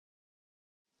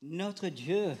Notre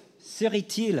Dieu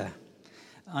serait-il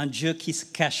un Dieu qui se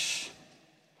cache?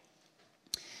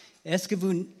 Est-ce que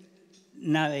vous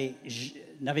n'avez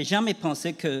jamais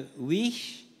pensé que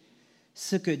oui,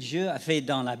 ce que Dieu a fait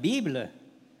dans la Bible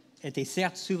était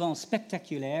certes souvent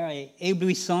spectaculaire et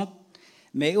éblouissant,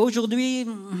 mais aujourd'hui,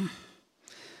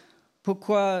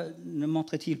 pourquoi ne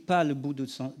montre-t-il pas le bout de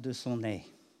son nez?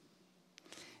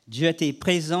 Dieu était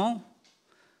présent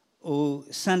au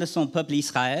sein de son peuple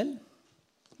Israël,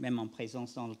 même en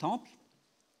présence dans le temple.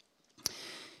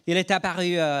 Il est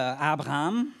apparu à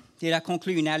Abraham. Il a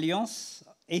conclu une alliance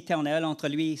éternelle entre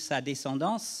lui et sa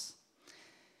descendance.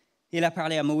 Il a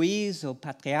parlé à Moïse, aux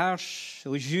patriarches,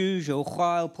 aux juges, aux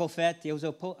rois, aux prophètes et aux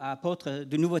apôtres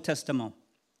du Nouveau Testament.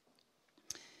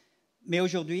 Mais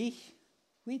aujourd'hui,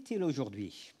 où est-il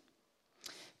aujourd'hui?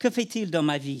 Que fait-il dans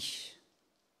ma vie?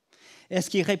 Est-ce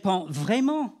qu'il répond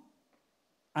vraiment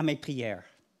à mes prières?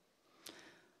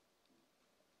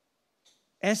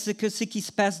 Est-ce que ce qui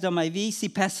se passe dans ma vie s'y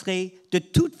passerait de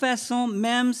toute façon,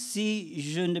 même si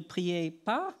je ne priais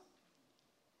pas?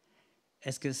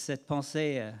 Est-ce que cette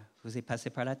pensée vous est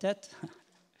passée par la tête?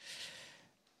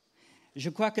 Je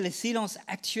crois que le silence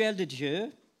actuel de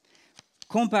Dieu,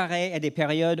 comparé à des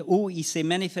périodes où il s'est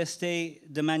manifesté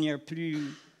de manière plus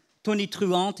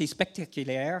tonitruante et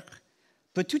spectaculaire,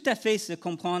 peut tout à fait se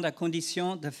comprendre à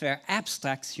condition de faire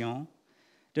abstraction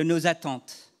de nos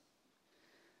attentes,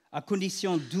 à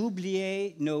condition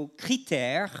d'oublier nos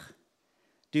critères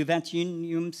du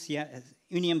XXIe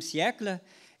siècle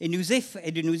et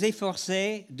de nous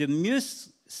efforcer de mieux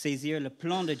saisir le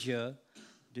plan de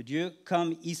Dieu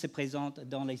comme il se présente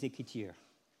dans les Écritures.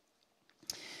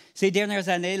 Ces dernières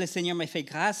années, le Seigneur m'a fait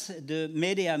grâce de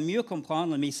m'aider à mieux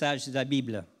comprendre le message de la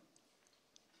Bible.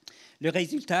 Le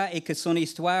résultat est que son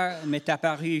histoire m'est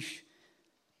apparue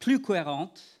plus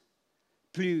cohérente,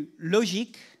 plus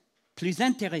logique, plus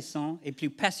intéressant et plus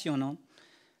passionnant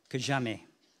que jamais.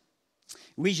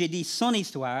 Oui, j'ai dit son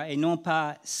histoire et non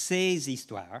pas ses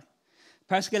histoires,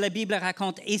 parce que la Bible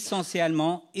raconte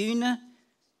essentiellement une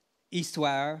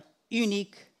histoire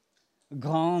unique,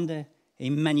 grande et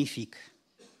magnifique.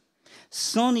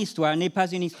 Son histoire n'est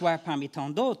pas une histoire parmi tant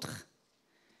d'autres,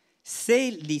 c'est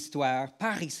l'histoire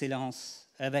par excellence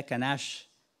avec un H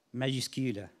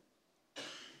majuscule.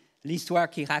 L'histoire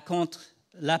qui raconte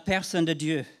la personne de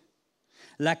Dieu,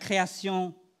 la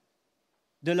création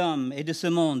de l'homme et de ce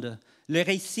monde, le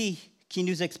récit qui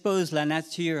nous expose la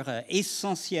nature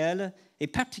essentielle et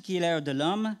particulière de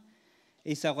l'homme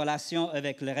et sa relation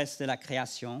avec le reste de la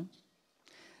création,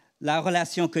 la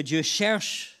relation que Dieu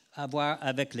cherche à avoir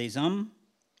avec les hommes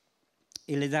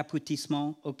et les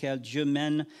aboutissements auxquels Dieu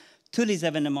mène tous les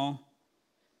événements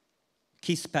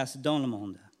qui se passent dans le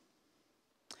monde.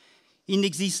 Il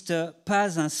n'existe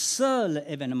pas un seul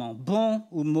événement, bon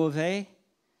ou mauvais,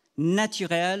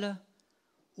 naturel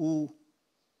ou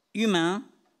humain,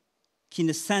 qui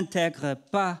ne s'intègre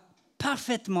pas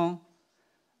parfaitement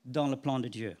dans le plan de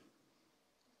Dieu.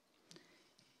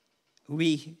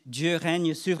 Oui, Dieu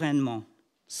règne souverainement,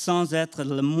 sans être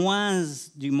le moins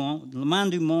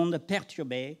du monde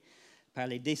perturbé par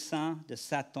les desseins de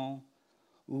Satan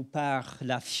ou par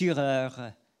la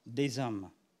fureur des hommes.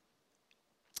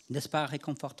 N'est-ce pas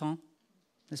réconfortant?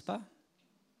 N'est-ce pas?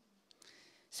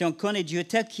 Si on connaît Dieu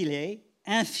tel qu'il est,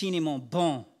 infiniment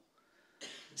bon,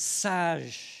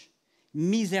 sage,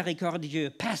 miséricordieux,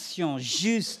 patient,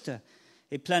 juste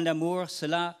et plein d'amour,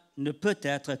 cela ne peut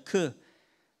être que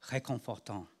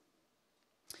réconfortant.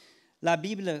 La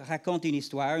Bible raconte une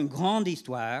histoire, une grande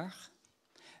histoire,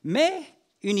 mais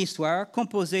une histoire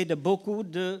composée de beaucoup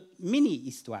de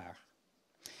mini-histoires.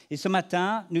 Et ce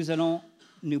matin, nous allons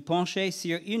nous pencher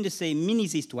sur une de ces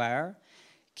mini-histoires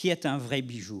qui est un vrai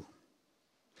bijou.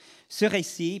 Ce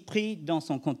récit, pris dans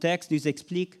son contexte, nous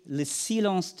explique le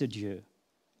silence de Dieu,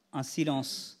 un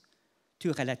silence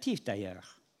tout relatif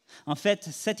d'ailleurs. En fait,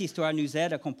 cette histoire nous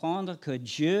aide à comprendre que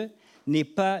Dieu n'est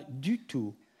pas du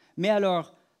tout, mais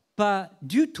alors pas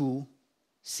du tout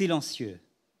silencieux.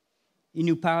 Il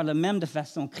nous parle même de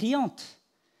façon criante,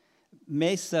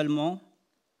 mais seulement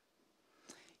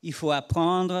il faut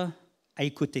apprendre à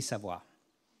écouter sa voix.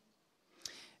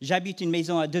 J'habite une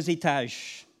maison à 2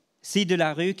 étages. Si de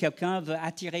la rue, quelqu'un veut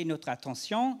attirer notre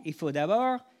attention, il faut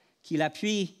d'abord qu'il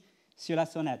appuie sur la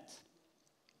sonnette.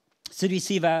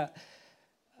 Celui-ci va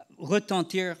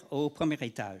retentir au premier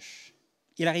étage.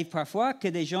 Il arrive parfois que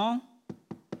des gens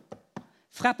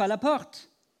frappent à la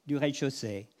porte du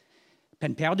rez-de-chaussée.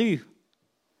 Peine perdue,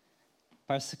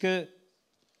 parce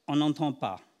qu'on n'entend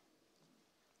pas.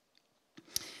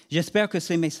 J'espère que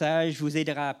ce message vous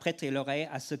aidera à prêter l'oreille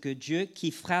à ce que Dieu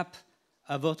qui frappe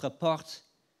à votre porte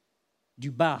du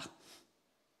bas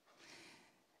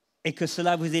et que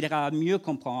cela vous aidera à mieux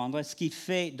comprendre ce qu'il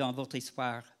fait dans votre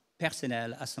histoire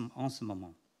personnelle en ce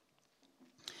moment.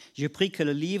 Je prie que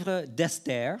le livre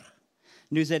d'Esther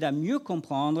nous aide à mieux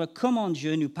comprendre comment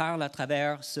Dieu nous parle à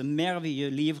travers ce merveilleux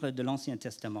livre de l'Ancien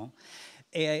Testament,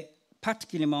 et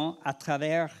particulièrement à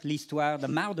travers l'histoire de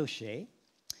Mardochée,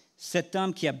 cet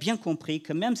homme qui a bien compris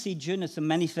que même si Dieu ne se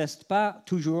manifeste pas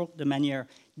toujours de manière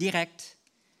directe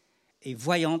et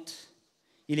voyante,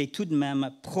 il est tout de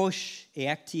même proche et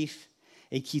actif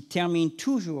et qui termine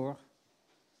toujours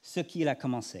ce qu'il a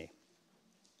commencé.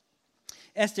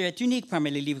 Esther est unique parmi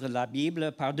les livres de la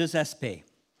Bible par deux aspects.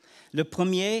 Le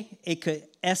premier est que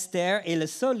Esther est le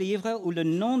seul livre où le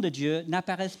nom de Dieu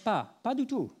n'apparaît pas du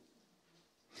tout.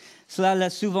 Cela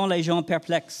laisse souvent les gens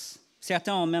perplexes.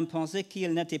 Certains ont même pensé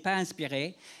qu'il n'était pas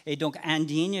inspiré et donc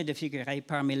indigne de figurer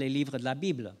parmi les livres de la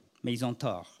Bible, mais ils ont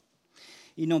tort.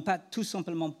 Ils n'ont tout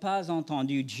simplement pas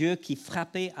entendu Dieu qui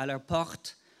frappait à leur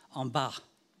porte en bas.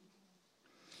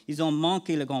 Ils ont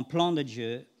manqué le grand plan de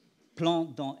Dieu, plan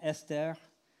dont Esther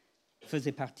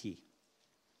faisait partie.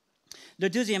 Le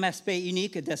deuxième aspect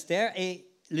unique d'Esther est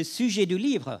le sujet du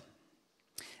livre.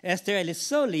 Esther est le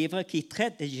seul livre qui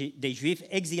traite des Juifs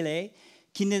exilés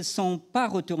qui ne sont pas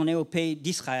retournés au pays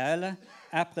d'Israël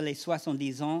après les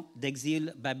 70 ans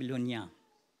d'exil babylonien.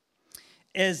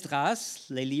 Esdras,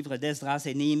 les livres d'Esdras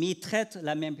et Néhémie traitent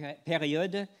la même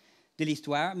période de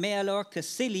l'histoire, mais alors que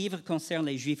ces livres concernent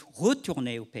les Juifs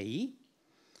retournés au pays,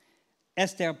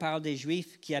 Esther parle des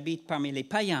Juifs qui habitent parmi les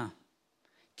païens,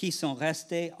 qui sont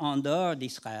restés en dehors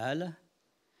d'Israël,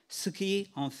 ce qui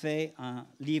en fait un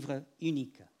livre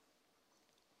unique.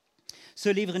 Ce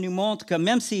livre nous montre que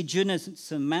même si Dieu ne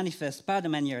se manifeste pas de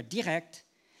manière directe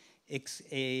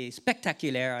et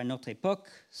spectaculaire à notre époque,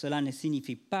 cela ne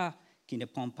signifie pas qu'il ne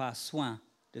prend pas soin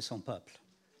de son peuple.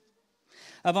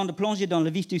 Avant de plonger dans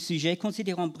le vif du sujet,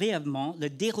 considérons brièvement le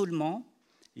déroulement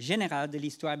général de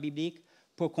l'histoire biblique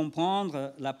pour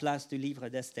comprendre la place du livre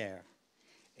d'Esther.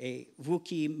 Et vous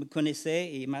qui me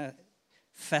connaissez et ma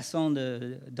façon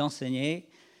d'enseigner,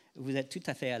 vous êtes tout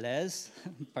à fait à l'aise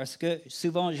parce que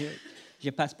souvent je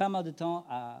passe pas mal de temps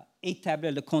à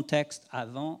établir le contexte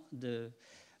avant de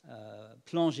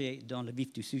plonger dans le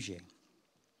vif du sujet.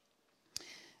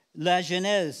 La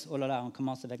Genèse, oh là là, on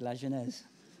commence avec la Genèse.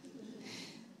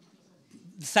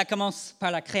 Ça commence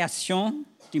par la création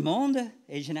du monde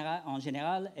en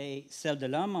général et celle de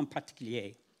l'homme en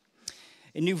particulier.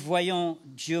 Et nous voyons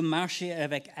Dieu marcher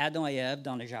avec Adam et Ève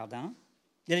dans le jardin.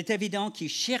 Il est évident qu'il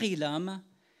chérit l'homme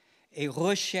et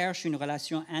recherche une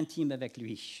relation intime avec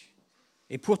lui.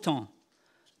 Et pourtant,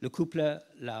 le couple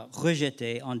l'a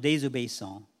rejeté en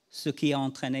désobéissant, ce qui a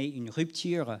entraîné une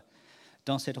rupture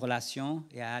dans cette relation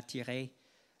et a attiré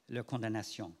leur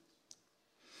condamnation.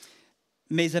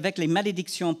 Mais avec les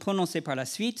malédictions prononcées par la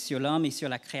suite sur l'homme et sur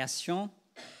la création,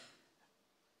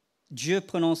 Dieu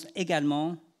prononce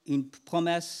également une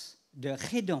promesse de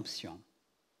rédemption.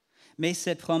 Mais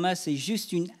cette promesse est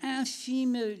juste une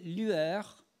infime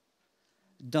lueur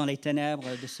dans les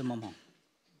ténèbres de ce moment.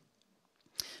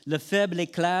 Le faible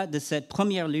éclat de cette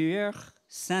première lueur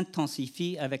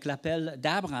s'intensifie avec l'appel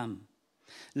d'Abraham,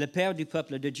 le père du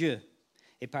peuple de Dieu,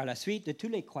 et par la suite de tous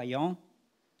les croyants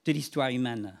de l'histoire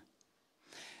humaine.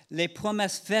 Les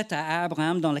promesses faites à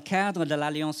Abraham dans le cadre de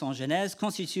l'Alliance en Genèse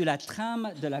constituent la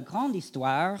trame de la grande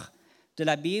histoire de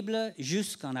la Bible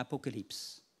jusqu'en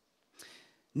Apocalypse.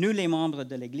 Nous, les membres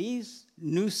de l'Église,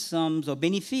 nous sommes au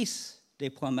bénéfice des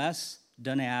promesses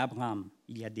données à Abraham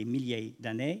il y a des milliers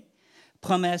d'années,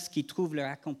 promesses qui trouvent leur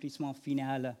accomplissement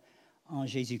final en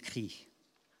Jésus-Christ.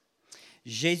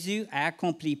 Jésus a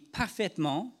accompli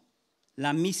parfaitement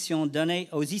la mission donnée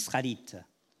aux Israélites,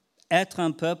 être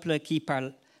un peuple qui,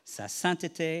 par sa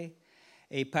sainteté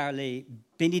et par les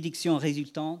bénédictions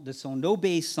résultant de son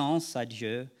obéissance à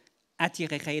Dieu,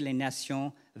 attirerait les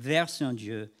nations vers son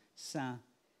Dieu saint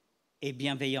et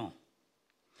bienveillant.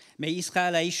 Mais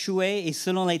Israël a échoué et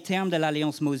selon les termes de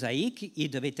l'Alliance mosaïque, il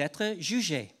devait être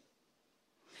jugé.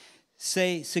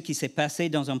 C'est ce qui s'est passé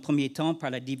dans un premier temps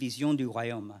par la division du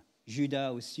royaume.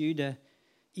 Juda au sud,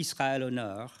 Israël au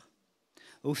nord.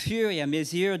 Au fur et à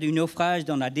mesure du naufrage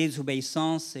dans la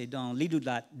désobéissance et dans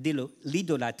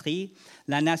l'idolâtrie,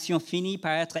 la nation finit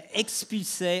par être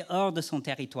expulsée hors de son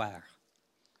territoire.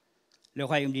 Le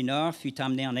royaume du nord fut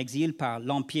amené en exil par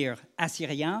l'empire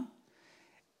assyrien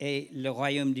et le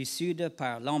royaume du sud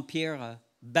par l'empire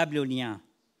babylonien,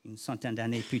 une centaine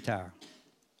d'années plus tard.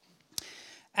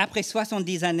 Après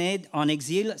 70 années en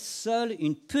exil, seule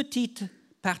une petite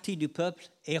partie du peuple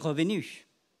est revenue,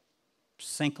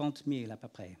 50 000 à peu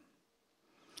près.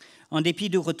 En dépit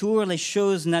du retour, les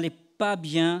choses n'allaient pas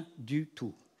bien du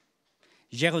tout.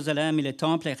 Jérusalem et le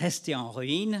temple restaient en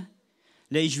ruine.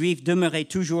 Les Juifs demeuraient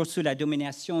toujours sous la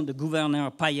domination de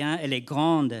gouverneurs païens et les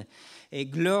grandes et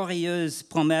glorieuses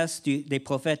promesses des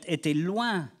prophètes étaient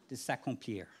loin de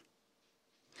s'accomplir.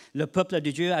 Le peuple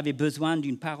de Dieu avait besoin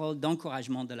d'une parole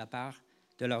d'encouragement de la part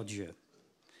de leur Dieu.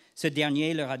 Ce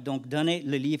dernier leur a donc donné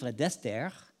le livre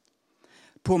d'Esther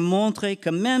pour montrer que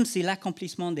même si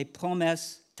l'accomplissement des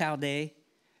promesses tardait,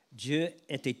 Dieu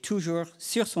était toujours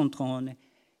sur son trône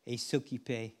et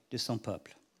s'occupait de son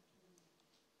peuple.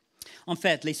 En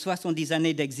fait, les 70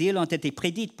 années d'exil ont été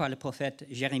prédites par le prophète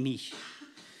Jérémie.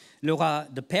 Le roi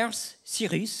de Perse,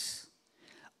 Cyrus,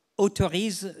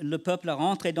 autorise le peuple à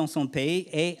rentrer dans son pays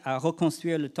et à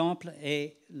reconstruire le temple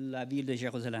et la ville de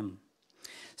Jérusalem.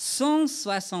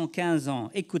 175 ans,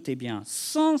 écoutez bien,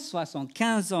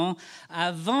 175 ans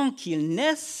avant qu'il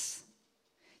naisse,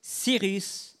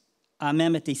 Cyrus a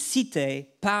même été cité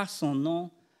par son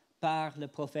nom par le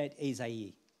prophète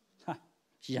Ésaïe.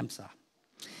 J'aime ça.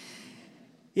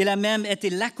 Il a même été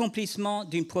l'accomplissement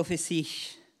d'une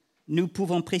prophétie. Nous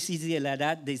pouvons préciser la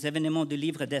date des événements du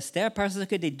livre d'Esther parce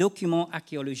que des documents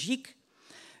archéologiques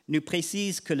nous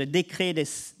précisent que le décret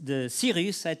de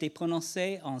Cyrus a été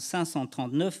prononcé en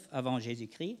 539 avant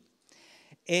Jésus-Christ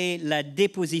et la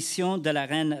déposition de la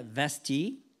reine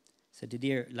Vasti,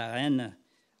 c'est-à-dire la reine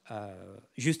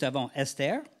juste avant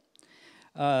Esther,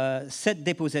 cette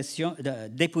déposition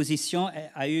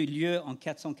a eu lieu en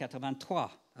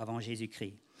 483 avant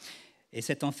Jésus-Christ. Et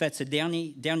c'est en fait ce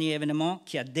dernier événement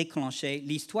qui a déclenché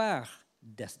l'histoire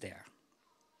d'Esther.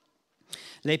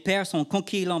 Les Perses ont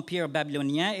conquis l'empire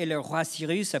babylonien et le roi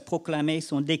Cyrus a proclamé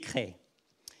son décret.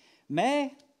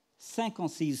 Mais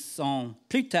 56 ans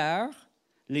plus tard,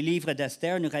 le livre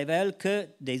d'Esther nous révèle que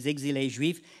des exilés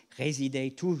juifs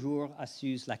résidaient toujours à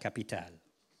Suse, la capitale.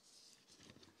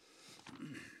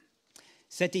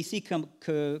 C'est ici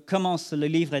que commence le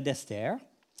livre d'Esther,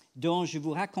 dont je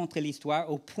vous raconterai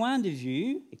l'histoire au point de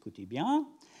vue, écoutez bien,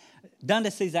 d'un de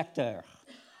ses acteurs,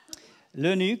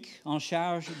 l'eunuque en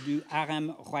charge du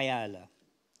harem royal.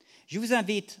 Je vous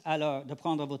invite alors de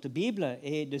prendre votre Bible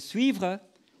et de suivre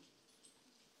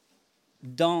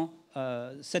dans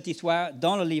cette histoire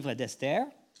dans le livre d'Esther.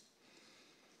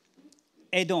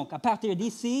 Et donc, à partir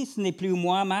d'ici, ce n'est plus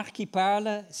moi, Marc, qui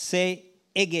parle, c'est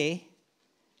Égée,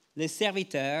 le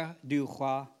serviteur du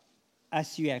roi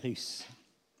Assuérus,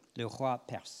 le roi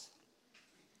perse.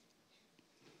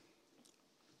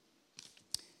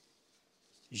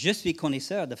 Je suis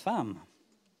connaisseur de femmes.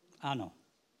 Ah non,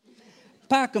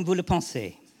 pas comme vous le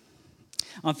pensez.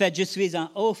 En fait, je suis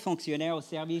un haut fonctionnaire au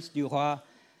service du roi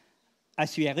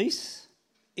Assuérus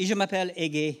et je m'appelle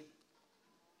Égée.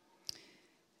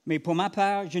 Mais pour ma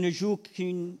part, je ne joue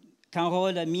qu'un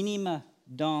rôle minime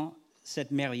dans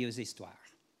cette merveilleuse histoire.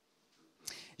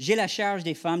 J'ai la charge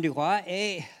des femmes du roi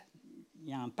et il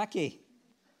y a un paquet.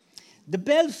 De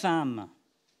belles femmes,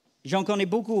 j'en connais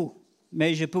beaucoup,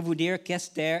 mais je peux vous dire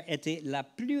qu'Esther était la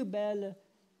plus belle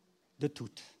de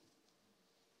toutes.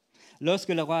 Lorsque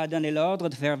le roi a donné l'ordre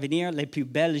de faire venir les plus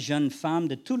belles jeunes femmes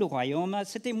de tout le royaume,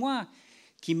 c'était moi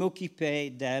qui m'occupais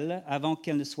d'elles avant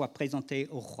qu'elles ne soient présentées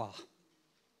au roi.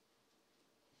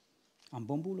 Un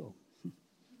bon boulot.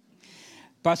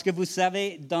 Parce que vous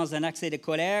savez, dans un accès de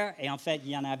colère, et en fait il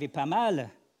y en avait pas mal,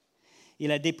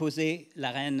 il a déposé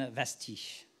la reine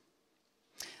Vasti.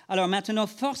 Alors maintenant,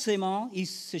 forcément, il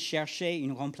se cherchait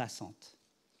une remplaçante.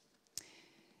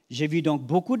 J'ai vu donc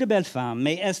beaucoup de belles femmes,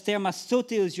 mais Esther m'a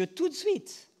sauté aux yeux tout de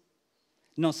suite.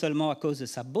 Non seulement à cause de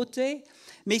sa beauté,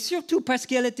 mais surtout parce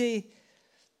qu'elle était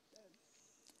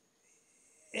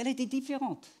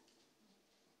différente.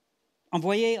 On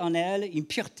voyait en elle une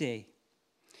pureté,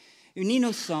 une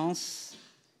innocence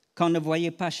qu'on ne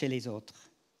voyait pas chez les autres.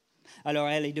 Alors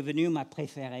elle est devenue ma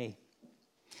préférée.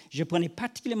 Je prenais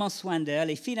particulièrement soin d'elle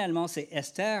et finalement c'est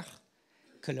Esther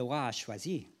que le roi a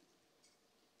choisi.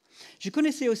 Je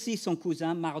connaissais aussi son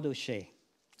cousin Mardochée.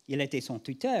 Il était son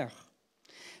tuteur.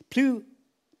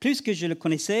 Plus que je le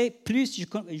connaissais, plus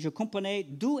je comprenais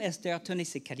d'où Esther tenait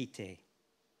ses qualités.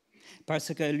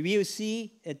 Parce que lui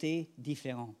aussi était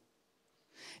différent.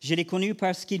 Je l'ai connu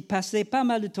parce qu'il passait pas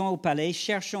mal de temps au palais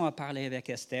cherchant à parler avec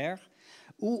Esther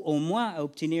ou au moins à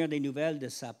obtenir des nouvelles de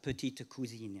sa petite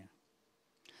cousine.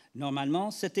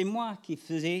 Normalement, c'était moi qui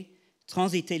faisais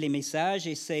transiter les messages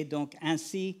et c'est donc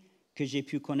ainsi que j'ai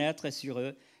pu connaître sur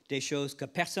eux des choses que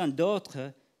personne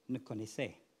d'autre ne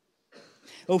connaissait.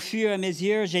 Au fur et à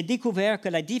mesure, j'ai découvert que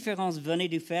la différence venait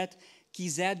du fait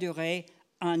qu'ils adoraient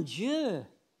un Dieu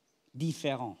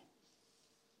différent,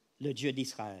 le Dieu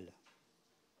d'Israël.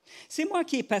 C'est moi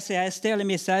qui ai passé à Esther le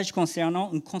message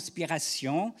concernant une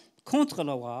conspiration contre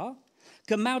le roi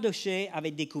que Mardochée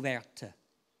avait découverte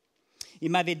Il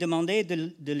m'avait demandé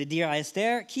de le dire à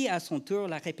Esther, qui à son tour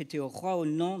l'a répété au roi au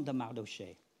nom de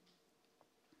Mardochée.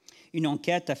 Une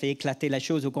enquête a fait éclater la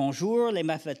chose au grand jour, les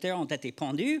malfaiteurs ont été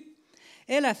pendus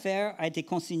et l'affaire a été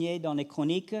consignée dans les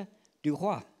chroniques du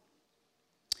roi.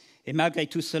 Et malgré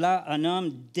tout cela, un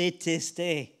homme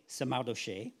détestait ce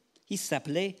Mardochée. Il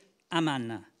s'appelait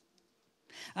Aman.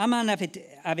 Aman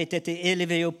avait été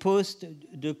élevé au poste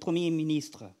de premier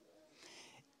ministre.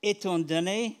 Étant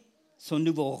donné son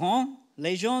nouveau rang,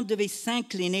 les gens devaient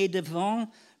s'incliner devant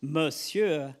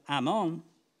Monsieur Aman,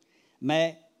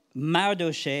 mais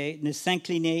Mardochée ne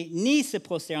s'inclinait ni se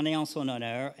prosternait en son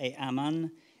honneur, et Aman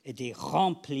était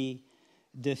rempli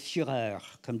de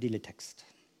fureur, comme dit le texte.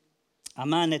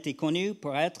 Aman était connu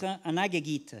pour être un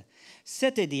Agagite,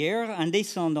 c'est-à-dire un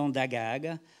descendant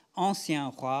d'Agag, ancien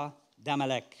roi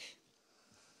d'Amalek.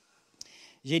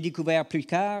 J'ai découvert plus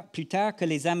tard que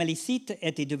les Amalécites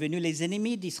étaient devenus les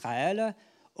ennemis d'Israël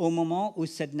au moment où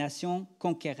cette nation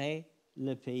conquérait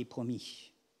le pays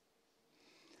promis.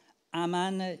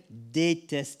 Aman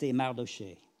détestait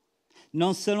Mardochée,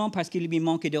 non seulement parce qu'il lui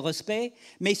manquait de respect,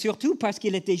 mais surtout parce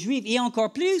qu'il était juif, et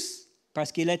encore plus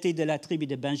parce qu'il était de la tribu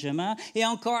de Benjamin, et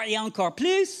encore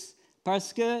plus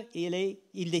parce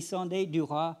qu'il descendait du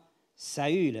roi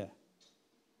Saül.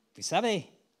 Vous savez,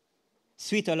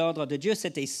 suite à l'ordre de Dieu,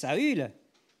 c'était Saül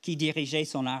qui dirigeait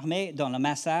son armée dans le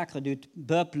massacre du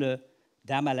peuple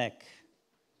d'Amalek.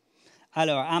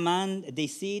 Alors, Aman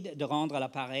décide de rendre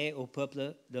l'appareil au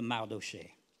peuple de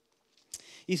Mardochée.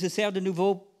 Il se sert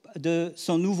de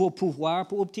son nouveau pouvoir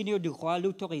pour obtenir du roi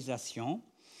l'autorisation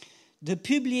de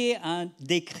publier un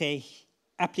décret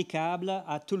applicable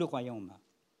à tout le royaume.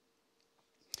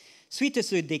 Suite à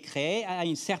ce décret, à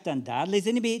une certaine date, les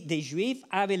ennemis des Juifs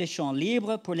avaient le champ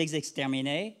libre pour les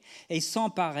exterminer et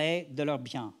s'emparer de leurs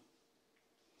biens.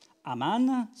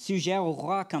 Aman suggère au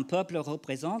roi qu'un peuple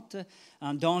représente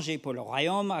un danger pour le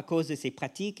royaume à cause de ses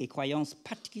pratiques et croyances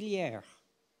particulières.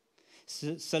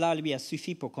 Cela lui a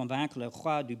suffi pour convaincre le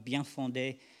roi du bien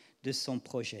fondé de son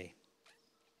projet.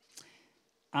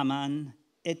 Aman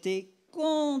était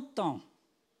content.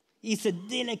 Il se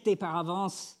délectait par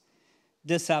avance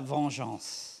de sa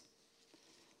vengeance.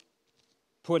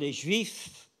 Pour les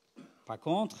Juifs, par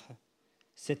contre,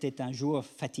 c'était un jour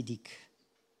fatidique.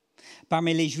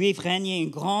 Parmi les Juifs régnait une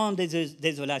grande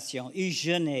désolation. Ils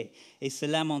jeûnaient et se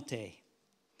lamentaient.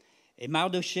 Et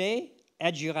Mardochée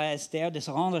adjura Esther de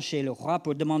se rendre chez le roi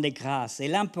pour demander grâce et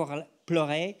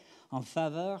l'implorer en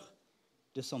faveur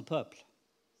de son peuple.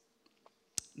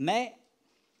 Mais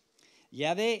il y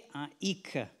avait un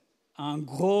hic, un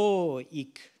gros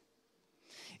hic.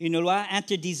 Une loi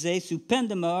interdisait sous peine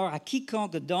de mort à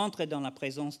quiconque d'entrer dans la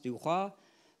présence du roi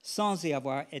sans y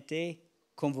avoir été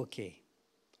convoqué.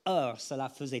 Or, cela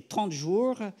faisait 30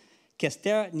 jours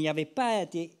qu'Esther n'y avait pas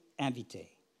été invitée.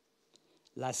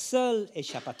 La seule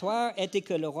échappatoire était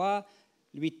que le roi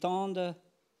lui tende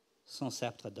son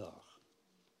sceptre d'or.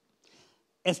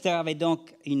 Esther avait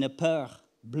donc une peur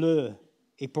bleue,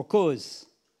 et pour cause.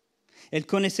 Elle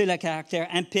connaissait le caractère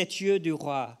impétueux du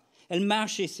roi. Elle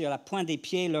marchait sur la pointe des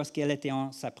pieds lorsqu'elle était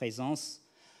en sa présence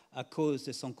à cause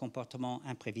de son comportement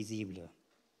imprévisible.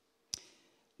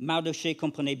 Mardochée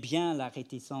comprenait bien la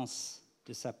réticence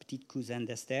de sa petite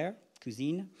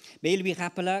cousine, mais il lui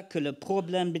rappela que le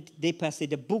problème dépassait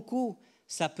de beaucoup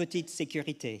sa petite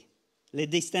sécurité. Le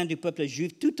destin du peuple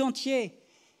juif tout entier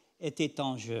était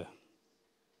en jeu.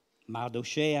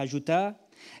 Mardochée ajouta: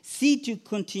 « Si tu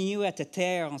continues à te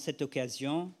taire en cette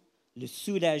occasion, le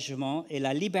soulagement et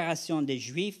la libération des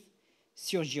Juifs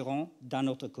surgiront d'un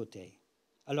autre côté,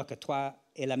 alors que toi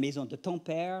et la maison de ton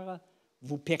père,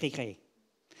 vous périrez.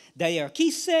 D'ailleurs,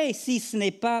 qui sait si ce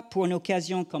n'est pas pour une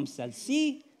occasion comme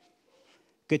celle-ci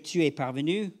que tu es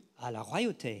parvenu à la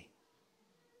royauté. »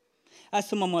 À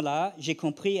ce moment-là, j'ai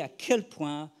compris à quel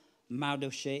point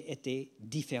Mardochée était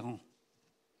différent.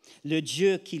 Le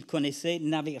Dieu qu'il connaissait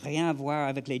n'avait rien à voir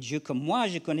avec les dieux que moi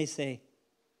je connaissais.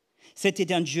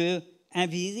 C'était un Dieu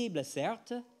invisible,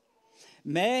 certes,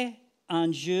 mais un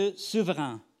Dieu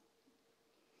souverain.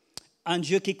 Un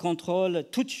Dieu qui contrôle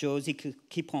toutes choses et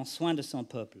qui prend soin de son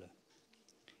peuple.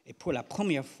 Et pour la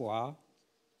première fois,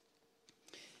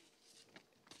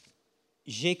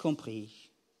 j'ai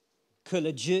compris que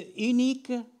le Dieu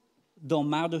unique dont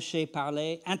Mardochée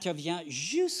parlait intervient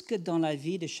jusque dans la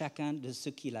vie de chacun de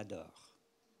ceux qui l'adorent.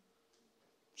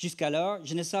 Jusqu'alors,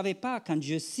 je ne savais pas qu'un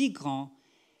Dieu si grand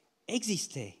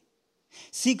existait,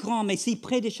 si grand mais si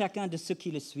près de chacun de ceux qui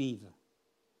le suivent.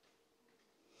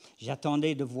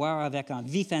 J'attendais de voir avec un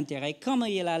vif intérêt comment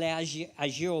il allait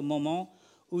agir au moment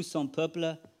où son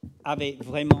peuple avait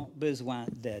vraiment besoin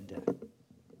d'aide.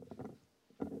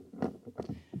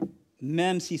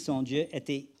 même si son Dieu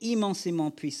était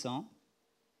immensément puissant,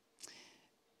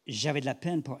 j'avais de la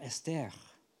peine pour Esther.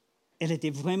 Elle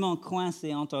était vraiment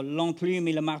coincée entre l'enclume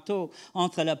et le marteau,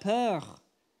 entre la peur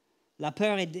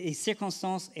et des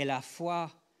circonstances et la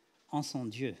foi en son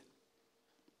Dieu.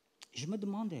 Je me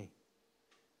demandais,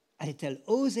 allait-elle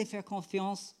oser faire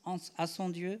confiance à son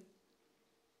Dieu?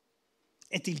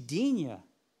 Est-il digne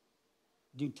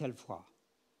d'une telle foi?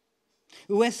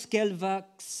 Ou est-ce qu'elle va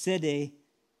céder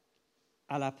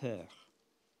à la peur?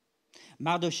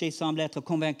 Mardochée semble être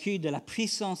convaincu de la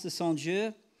puissance de son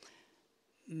Dieu,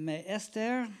 mais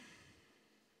Esther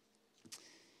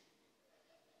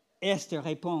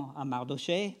répond à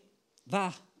Mardochée, «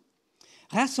 Va,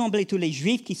 rassemblez tous les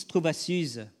Juifs qui se trouvent à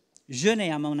Suse,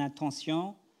 jeûnez à mon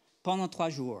intention pendant 3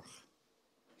 jours.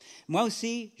 Moi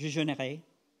aussi, je jeûnerai.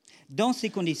 Dans ces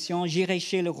conditions, j'irai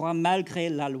chez le roi malgré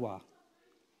la loi.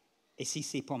 Et si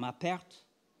c'est pour ma perte,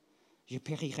 je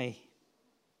périrai. »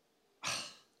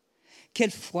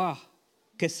 Quelle foi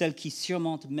que celle qui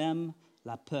surmonte même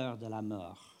la peur de la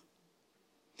mort.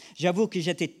 J'avoue que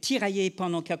j'étais tiraillé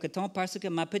pendant quelque temps parce que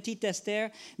ma petite Esther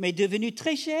m'est devenue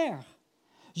très chère.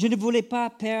 Je ne voulais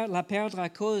pas la perdre à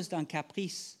cause d'un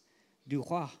caprice du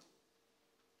roi.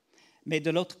 Mais de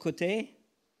l'autre côté,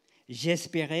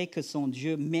 j'espérais que son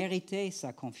Dieu méritait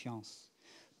sa confiance.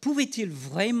 Pouvait-il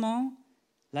vraiment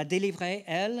la délivrer,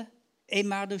 elle, et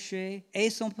Mardochée, et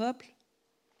son peuple?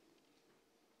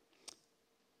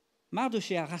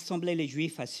 Mardochée a rassemblé les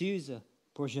Juifs à Suse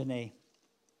pour jeûner.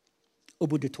 Au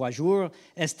bout de 3 jours,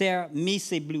 Esther mit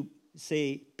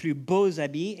ses plus beaux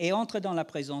habits et entre dans la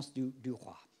présence du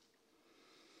roi.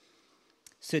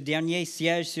 Ce dernier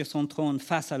siège sur son trône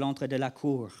face à l'entrée de la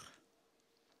cour.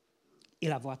 Il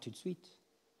la voit tout de suite.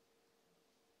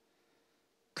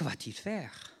 Que va-t-il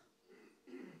faire?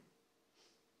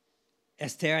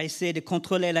 Esther essaie de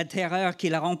contrôler la terreur qui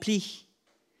la remplit.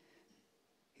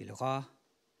 Et le roi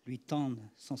lui tend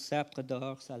son sceptre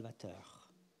d'or salvateur.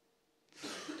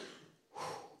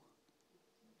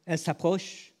 Elle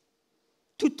s'approche,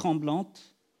 toute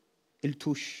tremblante, il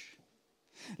touche.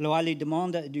 Le roi lui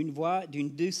demande d'une voix d'une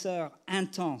douceur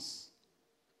intense.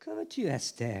 « Que veux-tu,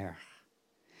 Esther?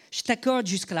 Je t'accorde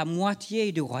jusqu'à la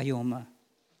moitié du royaume. »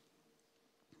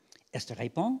 Esther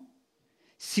répond,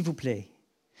 « S'il vous plaît,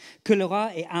 que le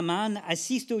roi et Aman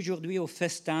assistent aujourd'hui au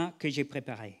festin que j'ai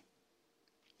préparé. »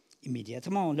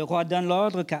 Immédiatement, le roi donne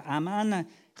l'ordre qu'Aman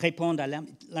réponde à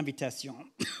l'invitation.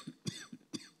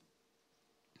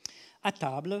 À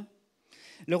table,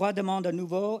 le roi demande à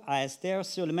nouveau à Esther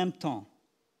sur le même ton.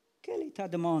 « Quelle est ta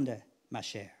demande, ma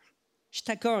chère? Je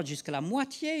t'accorde jusqu'à la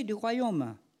moitié du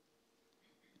royaume. »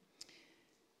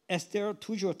 Esther,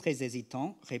 toujours très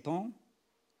hésitant, répond,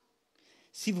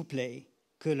 « S'il vous plaît,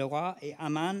 que le roi et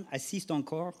Aman assistent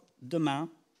encore demain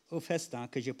au festin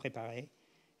que j'ai préparé,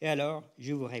 et alors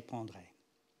je vous répondrai. »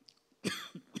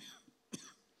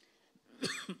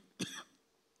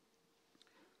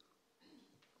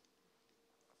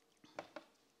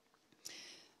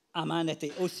 Aman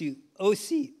était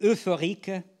aussi euphorique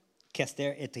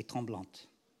qu'Esther était tremblante.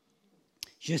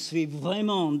 « Je suis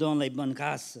vraiment dans les bonnes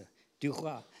grâces du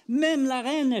roi. Même la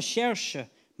reine cherche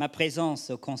ma présence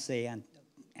au conseil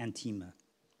intime. »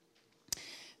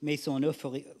 Mais son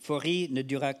euphorie ne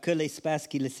dura que l'espace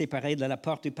qui le séparait de la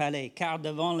porte du palais, car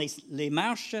devant les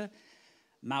marches,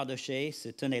 Mardochée se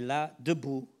tenait là,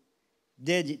 debout,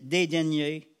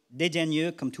 dédaigneux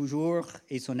comme toujours,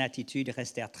 et son attitude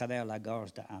restait à travers la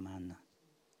gorge d'Aman.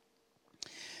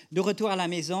 De retour à la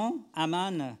maison,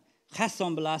 Aman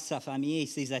rassembla sa famille et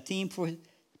ses intimes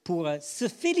pour se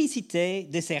féliciter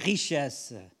de ses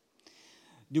richesses,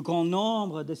 du grand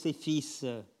nombre de ses fils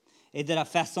et de la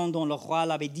façon dont le roi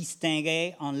l'avait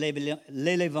distingué en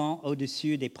l'élevant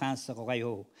au-dessus des princes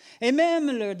royaux. Et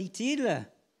même, leur dit-il,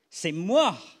 « C'est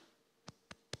moi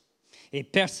et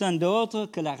personne d'autre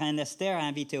que la reine Esther a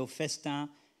invité au festin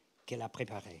qu'elle a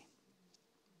préparé.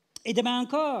 Et demain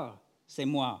encore, c'est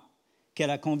moi qu'elle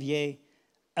a convié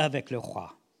avec le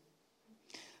roi.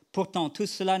 Pourtant, tout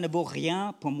cela ne vaut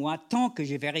rien pour moi tant que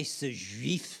je verrai ce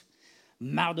juif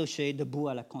Mardochée debout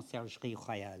à la conciergerie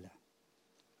royale. »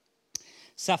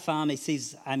 Sa femme et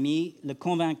ses amis le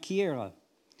convainquirent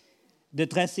de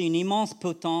dresser une immense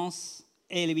potence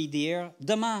et lui dire «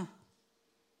 Demain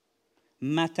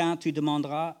matin, tu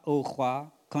demanderas au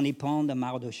roi qu'on y pende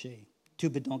Mardochée. Tu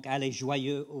peux donc aller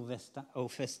joyeux au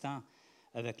festin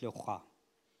avec le roi. »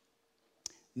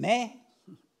 Mais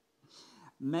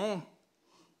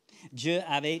Dieu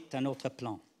avait un autre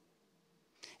plan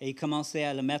et il commençait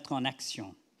à le mettre en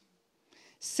action.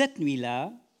 Cette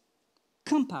nuit-là,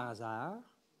 comme par hasard,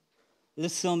 le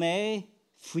sommeil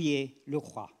fuyait le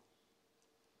roi.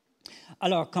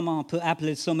 Alors, comment on peut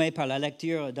appeler le sommeil par la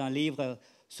lecture d'un livre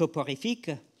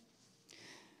soporifique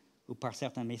ou par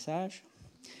certains messages?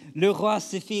 Le roi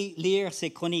se fit lire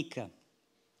ses chroniques,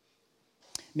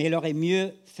 mais il aurait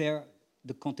mieux fait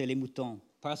de compter les moutons,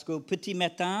 parce qu'au petit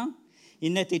matin,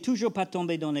 il n'était toujours pas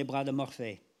tombé dans les bras de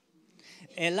Morphée.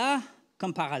 Et là,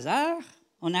 comme par hasard,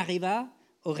 on arriva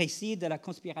au récit de la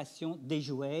conspiration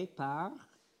déjouée par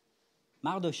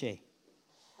Mardochée.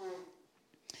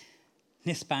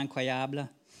 N'est-ce pas incroyable?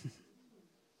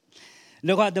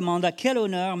 Le roi demanda quel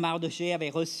honneur Mardochée avait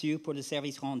reçu pour le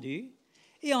service rendu,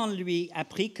 et on lui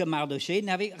apprit que Mardochée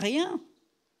n'avait rien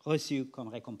reçu comme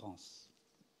récompense.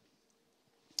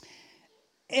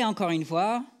 Et encore une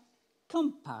fois,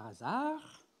 comme par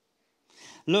hasard,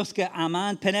 lorsque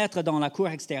Haman pénètre dans la cour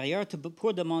extérieure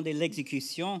pour demander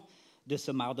l'exécution de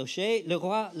ce Mardochée, le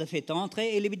roi le fait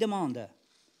entrer et lui demande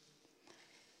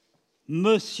 «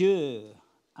 Monsieur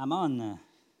Haman,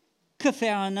 que fait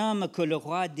un homme que le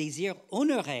roi désire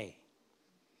honorer ?»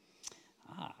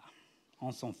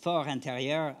 En son fort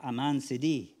intérieur, Haman se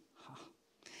dit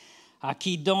 « À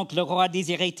qui donc le roi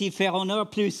désirait-il faire honneur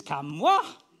plus qu'à moi ?»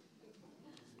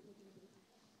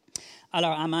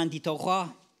 Alors Haman dit au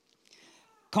roi,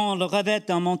 quand on le revête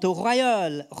d'un manteau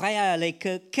royal et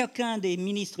que quelqu'un des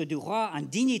ministres du roi, un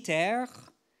dignitaire,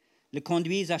 le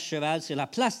conduise à cheval sur la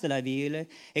place de la ville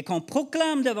et qu'on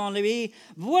proclame devant lui,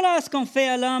 voilà ce qu'on fait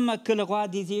à l'homme que le roi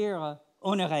désire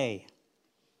honorer.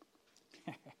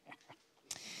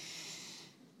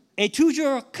 Et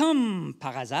toujours comme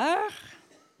par hasard,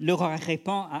 le roi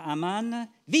répond à Haman,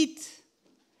 vite,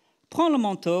 prends le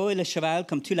manteau et le cheval,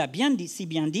 comme tu l'as si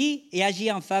bien dit, et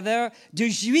agis en faveur du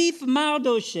juif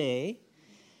Mardochée,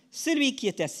 celui qui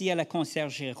est assis à la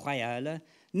conciergerie royale.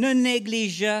 Ne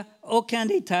néglige aucun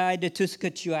détail de tout ce que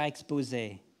tu as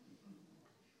exposé.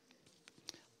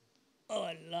 Oh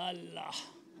là là!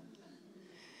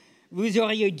 Vous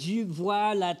auriez dû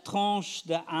voir la tronche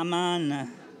de Haman.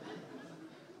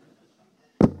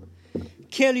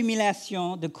 Quelle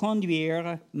humiliation de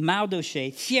conduire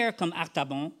Mardochée, fier comme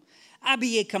Artaban,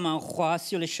 habillé comme un roi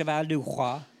sur le cheval du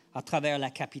roi à travers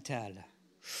la capitale.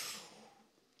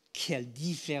 Quelle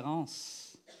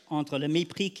différence entre le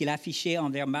mépris qu'il affichait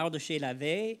envers Mardochée la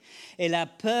veille et la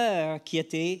peur qui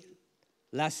était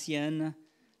la sienne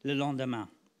le lendemain.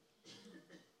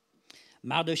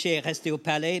 Mardochée est resté au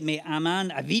palais, mais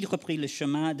Haman a vite repris le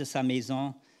chemin de sa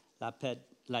maison,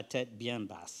 la tête bien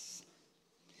basse.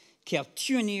 Quelle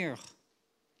tournure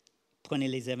prenaient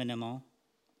les événements.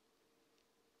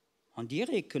 On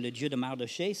dirait que le Dieu de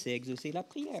Mardochée s'est exaucé la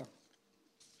prière.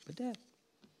 Peut-être.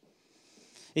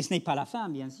 Et ce n'est pas la fin,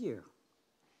 bien sûr.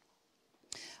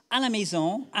 À la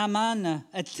maison, Haman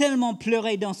a tellement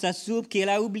pleuré dans sa soupe qu'il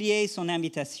a oublié son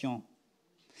invitation.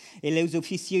 Et les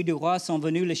officiers du roi sont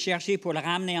venus le chercher pour le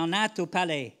ramener en hâte au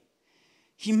palais.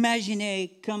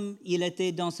 Imaginez comme il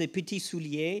était dans ses petits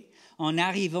souliers en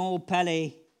arrivant au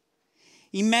palais.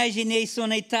 Imaginez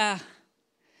son état.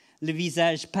 Le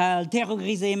visage pâle,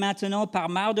 terrorisé maintenant par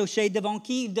Mardochée, devant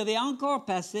qui il devait encore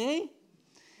passer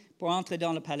pour entrer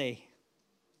dans le palais.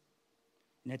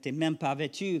 Il n'était même pas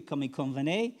vêtu comme il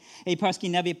convenait, et parce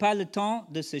qu'il n'avait pas le temps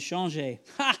de se changer.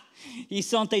 Il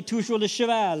sentait toujours le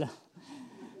cheval.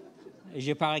 Et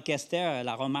je parie qu'Esther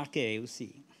l'a remarqué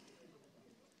aussi.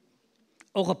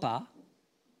 Au repas,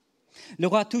 le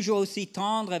roi, toujours aussi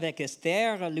tendre avec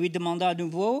Esther, lui demanda à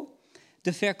nouveau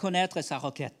de faire connaître sa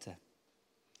requête.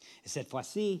 Et cette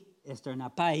fois-ci, Esther n'a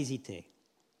pas hésité.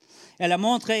 Elle a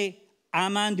montré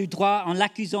Haman du droit en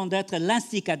l'accusant d'être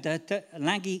l'instigateur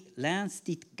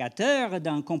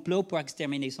d'un complot pour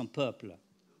exterminer son peuple.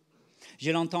 Je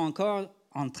l'entends encore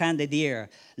en train de dire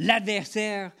 «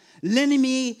 L'adversaire,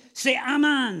 l'ennemi, c'est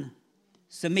Haman,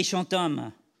 ce méchant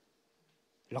homme. »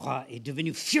 Le roi est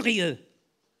devenu furieux.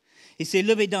 Il s'est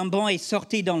levé d'un bond et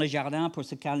sorti dans le jardin pour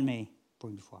se calmer pour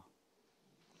une fois.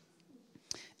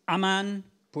 Haman,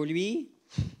 pour lui,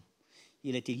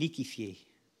 il était liquéfié.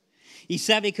 Il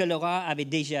savait que le roi avait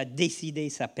déjà décidé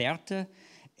sa perte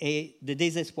et de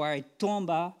désespoir, il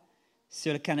tomba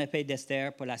sur le canapé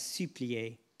d'Esther pour la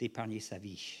supplier d'épargner sa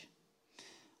vie.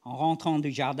 En rentrant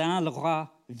du jardin, le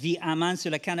roi vit Haman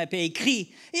sur le canapé et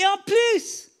crie « Et en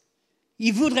plus,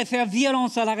 il voudrait faire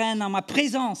violence à la reine en ma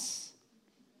présence. »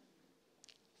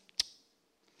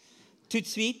 Tout de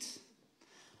suite,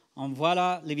 on voit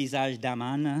là le visage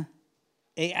d'Haman.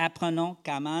 Et apprenant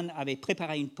qu'Haman avait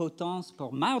préparé une potence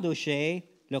pour Mardochée,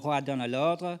 le roi donne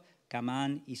l'ordre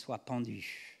qu'Haman y soit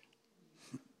pendu.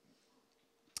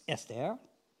 Esther,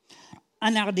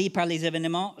 enhardie par les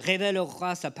événements, révèle au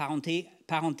roi sa parenté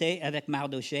avec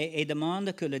Mardochée et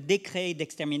demande que le décret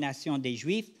d'extermination des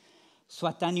Juifs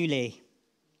soit annulé.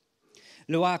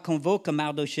 Le roi convoque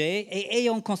Mardochée et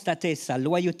ayant constaté sa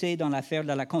loyauté dans l'affaire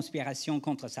de la conspiration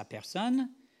contre sa personne,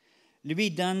 lui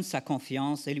donne sa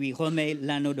confiance et lui remet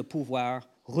l'anneau de pouvoir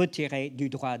retiré du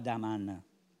droit d'Aman.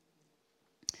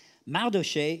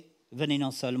 Mardochée venait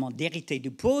non seulement d'hériter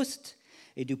du poste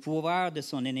et du pouvoir de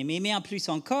son ennemi, mais en plus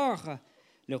encore,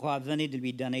 le roi venait de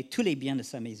lui donner tous les biens de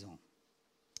sa maison.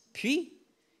 Puis,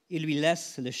 il lui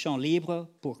laisse le champ libre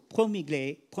pour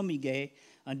promulguer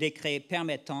un décret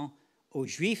permettant aux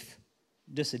Juifs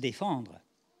de se défendre.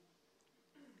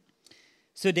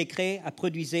 Ce décret a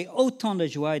produit autant de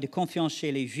joie et de confiance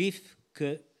chez les Juifs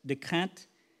que de crainte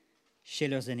chez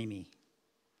leurs ennemis.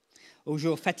 Au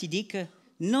jour fatidique,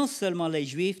 non seulement les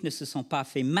Juifs ne se sont pas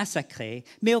fait massacrer,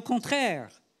 mais au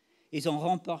contraire, ils ont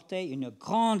remporté une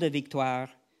grande victoire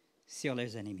sur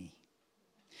leurs ennemis.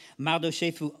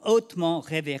 Mardochée fut hautement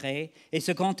révéré et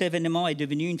ce grand événement est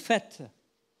devenu une fête,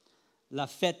 la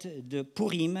fête de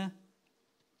Purim,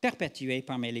 perpétuée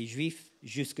parmi les Juifs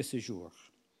jusqu'à ce jour.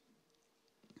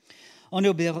 En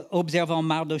observant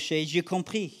Mardochée, j'ai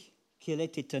compris qu'il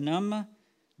était un homme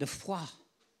de foi,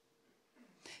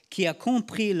 qui a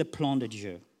compris le plan de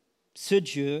Dieu. Ce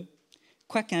Dieu,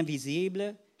 quoique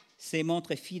invisible, s'est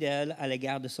montré fidèle à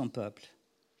l'égard de son peuple.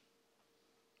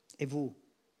 Et vous?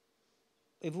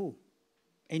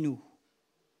 Et nous?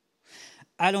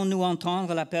 Allons-nous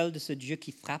entendre l'appel de ce Dieu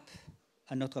qui frappe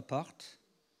à notre porte?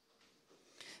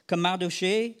 Comme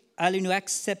Mardochée, allons-nous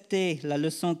accepter la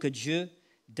leçon que Dieu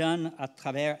donne à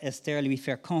travers Esther, lui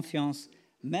faire confiance,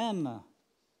 même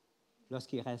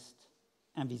lorsqu'il reste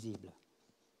invisible?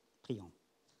 Prions.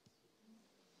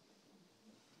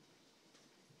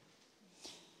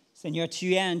 Seigneur,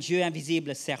 tu es un Dieu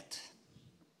invisible, certes,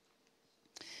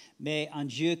 mais un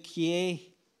Dieu qui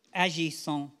est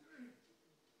agissant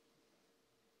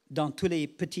dans tous les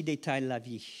petits détails de la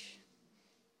vie.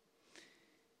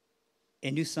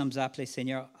 Et nous sommes appelés,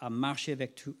 Seigneur, à marcher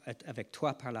avec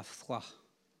toi par la foi,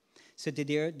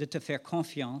 c'est-à-dire de te faire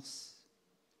confiance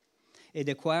et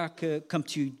de croire que, comme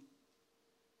tu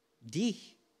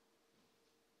dis,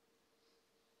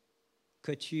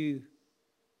 que tu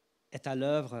es à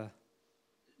l'œuvre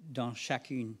dans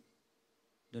chacune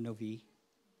de nos vies,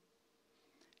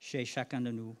 chez chacun de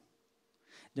nous,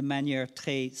 de manière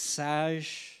très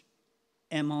sage,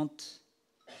 aimante,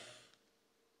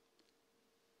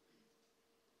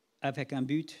 avec un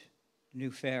but de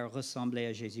nous faire ressembler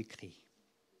à Jésus-Christ.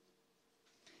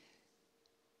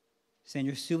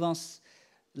 Seigneur, souvent,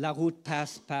 la route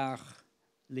passe par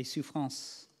les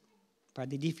souffrances, par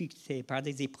des difficultés, par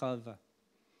des épreuves.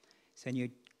 Seigneur,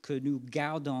 que nous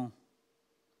gardons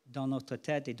dans notre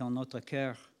tête et dans notre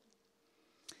cœur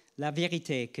la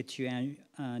vérité que tu es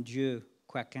un Dieu,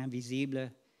 quoique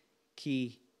invisible,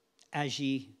 qui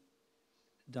agit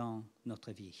dans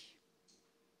notre vie,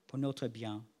 pour notre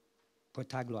bien, pour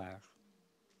ta gloire.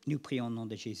 Nous prions au nom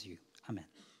de Jésus. Amen.